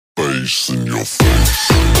bass in your face.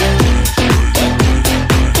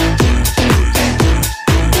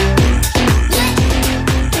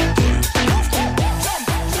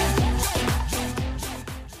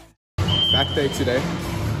 Back day today.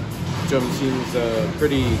 Gym seems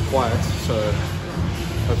pretty quiet, so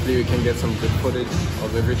hopefully we can get some good footage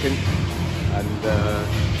of everything. And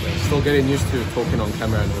still getting used to talking on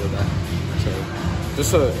camera and all of that. So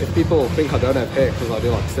just so if people think I don't have hair because I do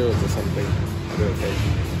like steroids or something, I do have hair.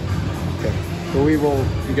 Okay, but we will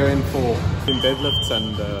be going for doing deadlifts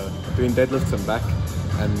and back.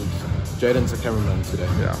 And Jaden's a cameraman today.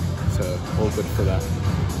 Yeah. So all good for that.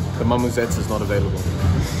 The Mamuzets is not available.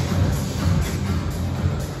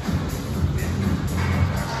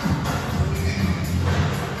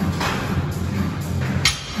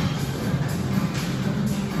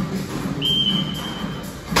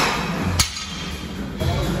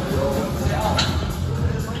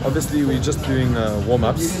 Obviously, we're just doing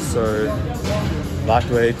warm-ups, so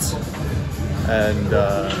lightweight and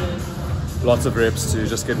lots of reps to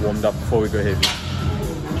just get warmed up before we go heavy.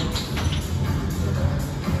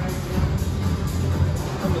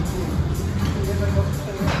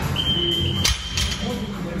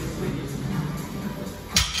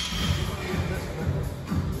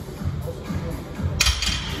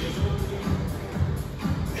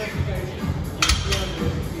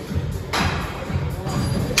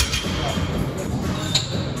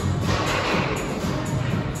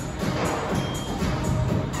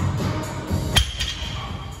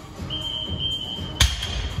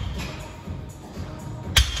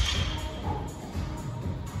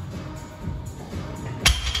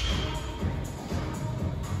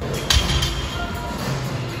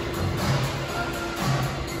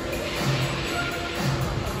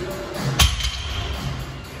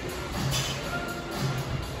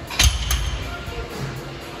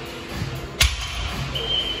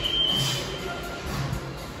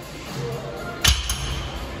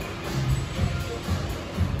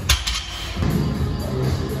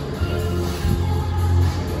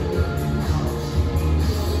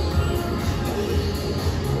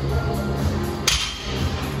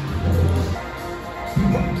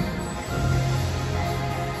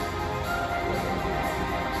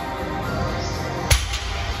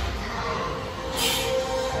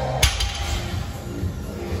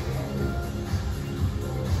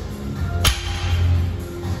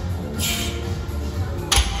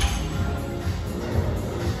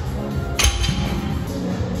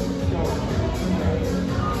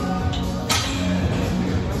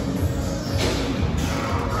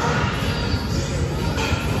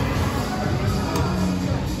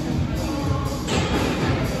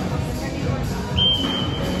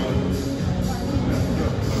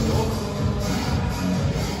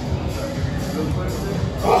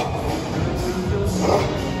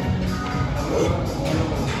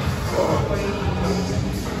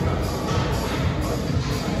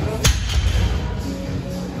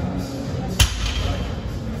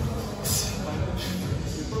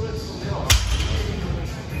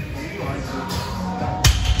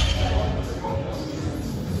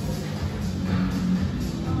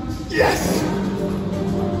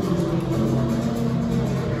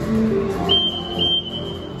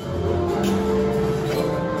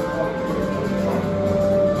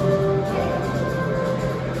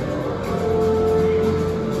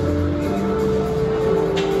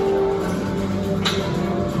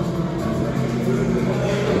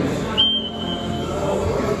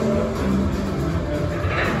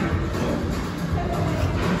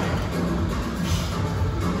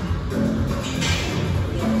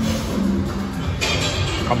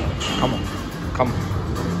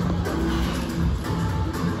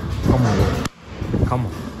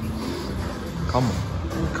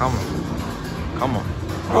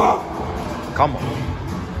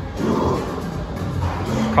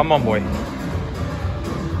 Come on, boy.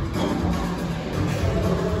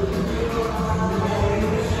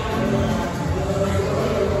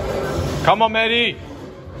 Come on, Maddie.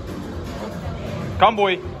 Come,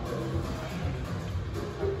 boy.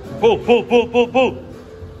 Pull, pull, pull, pull, pull.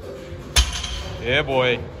 Yeah,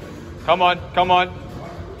 boy. Come on, come on.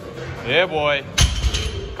 Yeah, boy.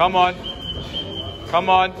 Come on. Come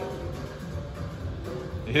on.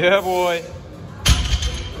 Yeah, boy.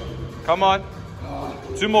 Come on.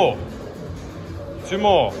 Two more. Two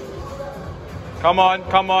more. Come on,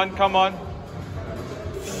 come on, come on.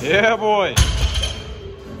 Yeah, boy.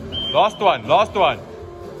 Last one, last one.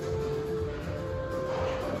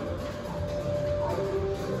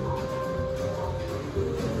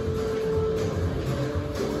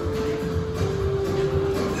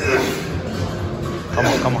 Come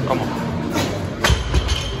on, come on, come on.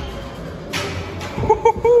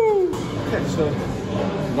 Okay, so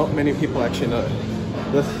not many people actually know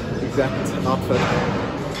this exact outfit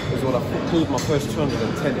is what I pulled my first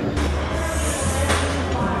 210 in.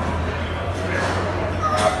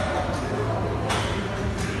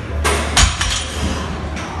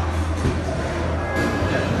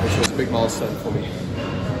 Which was a big milestone for me.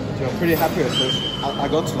 So I'm pretty happy with this. I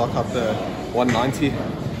got to lock up the 190,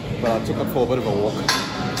 but I took it for a bit of a walk,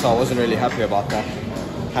 so I wasn't really happy about that.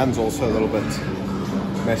 Hand's also a little bit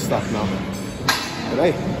messed up now. But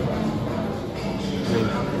hey,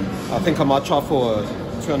 I think I might try for a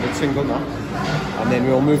 200 single now, and then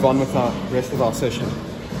we'll move on with our rest of our session.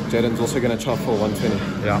 Jaden's also going to try for 120.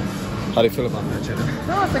 Yeah. How do you feel about that, Jaden?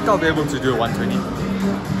 No, I think I'll be able to do a 120.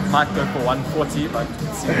 Might go for 140, but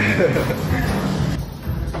let's see.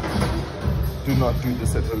 Do not do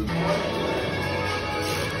this at home.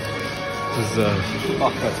 This is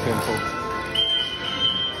Fuck, that's painful.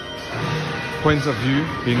 point of view,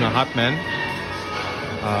 being a hype man.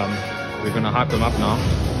 We're gonna hype them up now.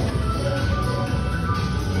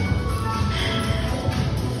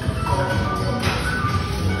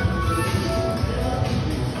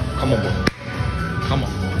 Come on, boy. Come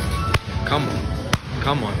on. Come on.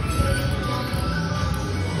 Come on.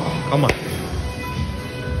 Come on.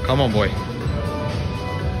 Come on, boy.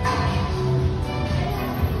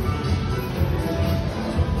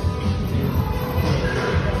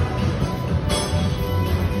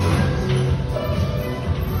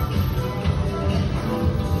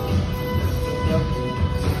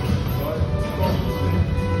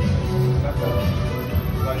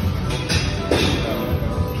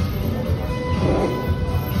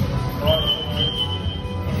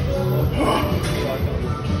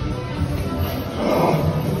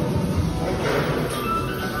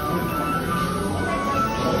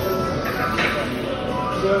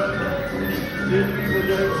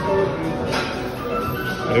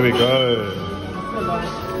 There we go.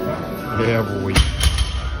 Yeah, boy.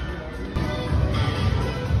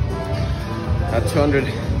 At 200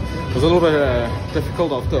 was a little bit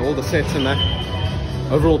difficult after all the sets and that.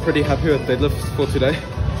 Overall, pretty happy with deadlifts for today.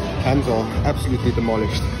 Hands are absolutely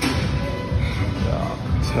demolished. Yeah.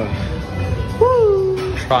 So,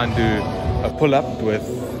 woo! Try and do a pull-up with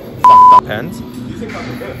fucked up hands. You think I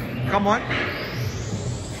can do it? Come on.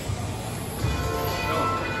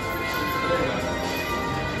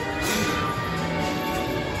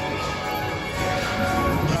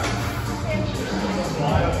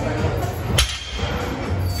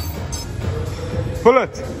 Pull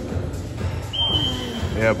it!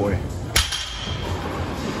 Yeah, boy.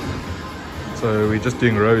 So we're just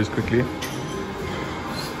doing rows quickly.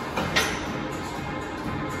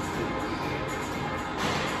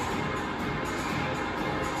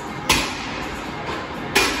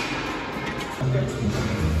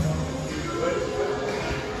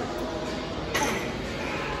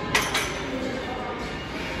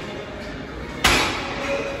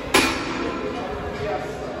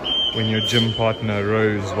 When your gym partner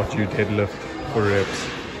rows what you deadlift for reps.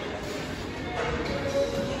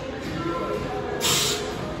 It's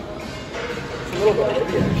a little bit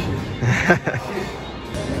heavy actually.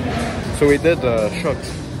 So we did shots.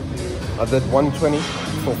 I did 120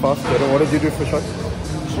 for fast. What did you do for shots?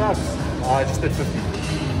 Shots? I just did 50.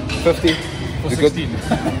 50? For 16.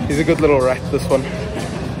 He's a good little rat, this one.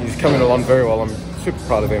 He's coming along very well. I'm super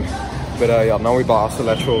proud of him. But yeah, now we buy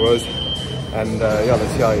lateral rows. And yeah,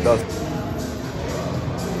 let's see how he does.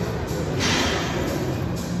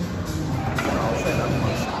 I'll say that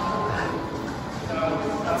much.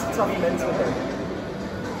 That's a tough mental game.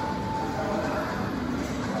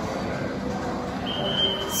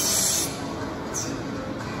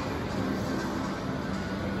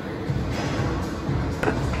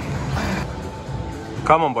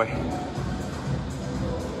 Come on, boy.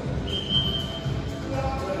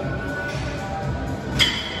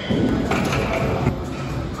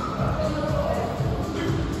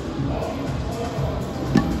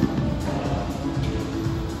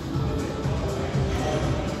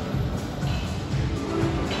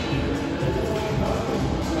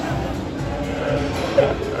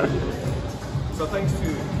 So thanks to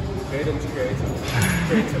Jaden's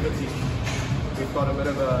creativity, we've got a bit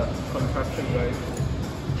of a contraction going.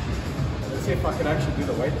 Let's see if I can actually do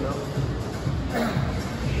the weight now.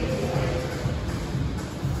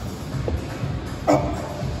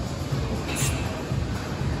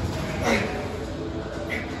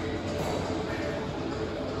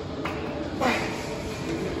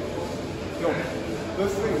 Yo,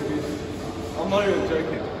 this thing, dude, I'm not even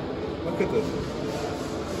joking. Look at this.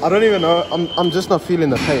 I don't even know, I'm just not feeling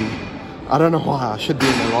the pain. I don't know why, I should be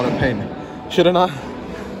in a lot of pain. Shouldn't I?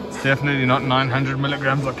 Definitely not 900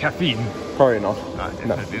 milligrams of caffeine. Probably not. No,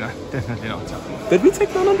 definitely not. Definitely not. Did we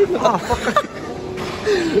take 900? Oh,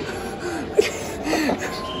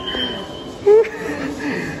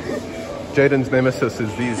 Jaden's nemesis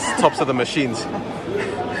is these tops of the machines.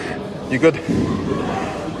 You good?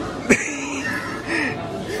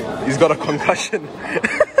 He's got a concussion.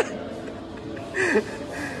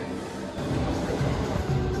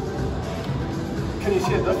 Can you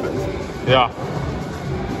see a difference? Yeah,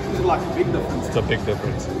 Is it like a big difference? it's a big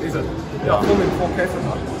difference. Is it? Yeah, I'm filming 4K for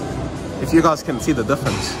now. If you guys can see the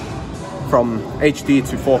difference from HD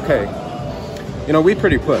to 4K, you know, we're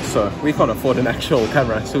pretty poor, so we can't afford an actual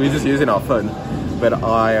camera, so we're just using our phone. But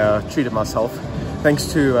I treated myself, thanks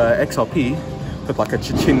to XRP, put like a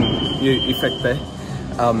cha-ching effect there.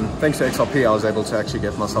 Thanks to XRP, I was able to actually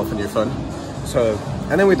get myself a new phone. So,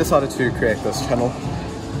 and then we decided to create this channel.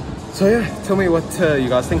 So yeah, tell me what you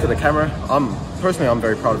guys think of the camera. Personally, I'm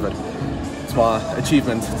very proud of it. It's my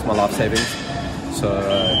achievement, it's my life savings. So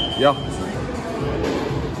yeah.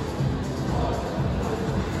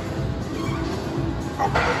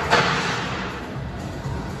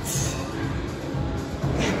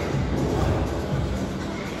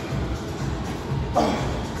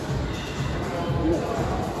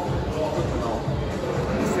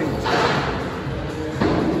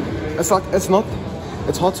 It's like,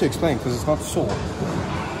 it's hard to explain because it's not sore,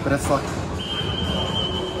 but it's like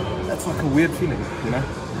a weird feeling, you know?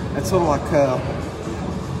 It's sort of like, I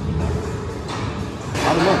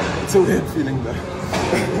don't know, it's a weird feeling though.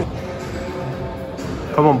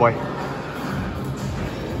 Come on, boy.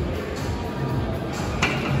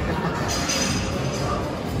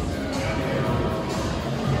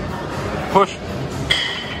 Push.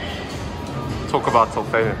 Talk about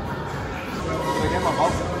sulfate.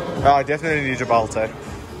 Oh, I definitely need your belt, eh?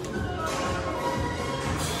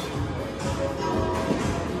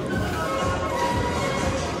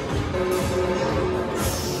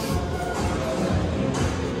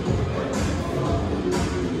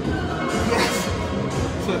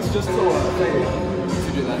 So it's just till failure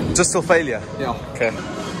to do that. Just till failure? Yeah. Okay.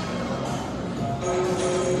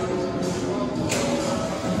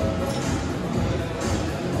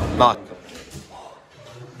 Not.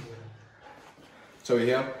 So we're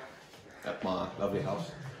here at my lovely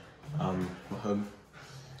house, my home,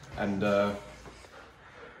 and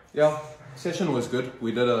yeah, session was good.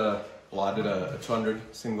 We did I did a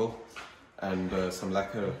 200 single and some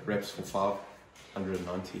lacquer reps for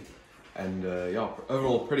 590, and yeah,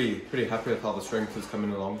 overall pretty happy with how the strength is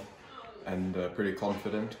coming along, and pretty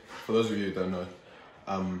confident. For those of you who don't know,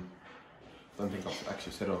 don't think I've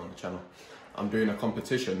actually said it on the channel, I'm doing a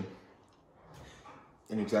competition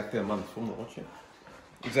in exactly a month from watching.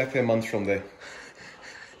 Exactly a month from there.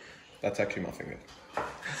 That's actually my finger.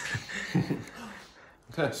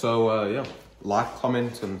 Okay, so yeah, like,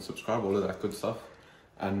 comment and subscribe, all of that good stuff,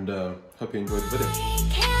 and hope you enjoyed the video.